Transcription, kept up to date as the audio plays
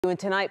And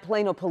tonight,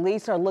 Plano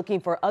police are looking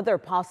for other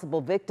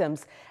possible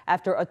victims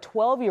after a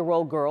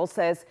 12-year-old girl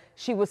says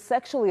she was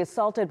sexually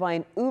assaulted by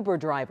an Uber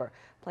driver.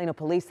 Plano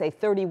police say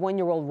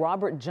 31-year-old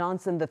Robert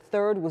Johnson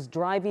III was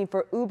driving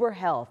for Uber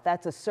Health.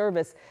 That's a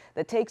service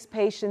that takes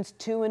patients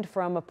to and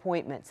from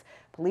appointments.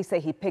 Police say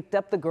he picked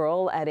up the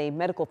girl at a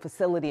medical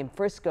facility in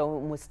Frisco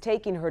and was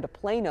taking her to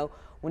Plano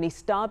when he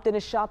stopped in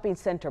a shopping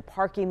center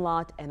parking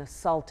lot and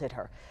assaulted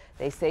her.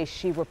 They say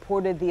she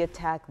reported the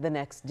attack the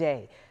next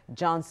day.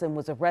 Johnson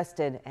was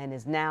arrested and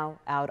is now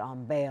out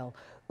on bail.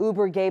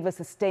 Uber gave us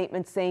a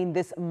statement saying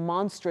this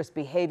monstrous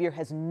behavior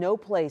has no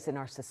place in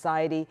our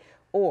society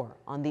or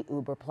on the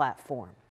Uber platform.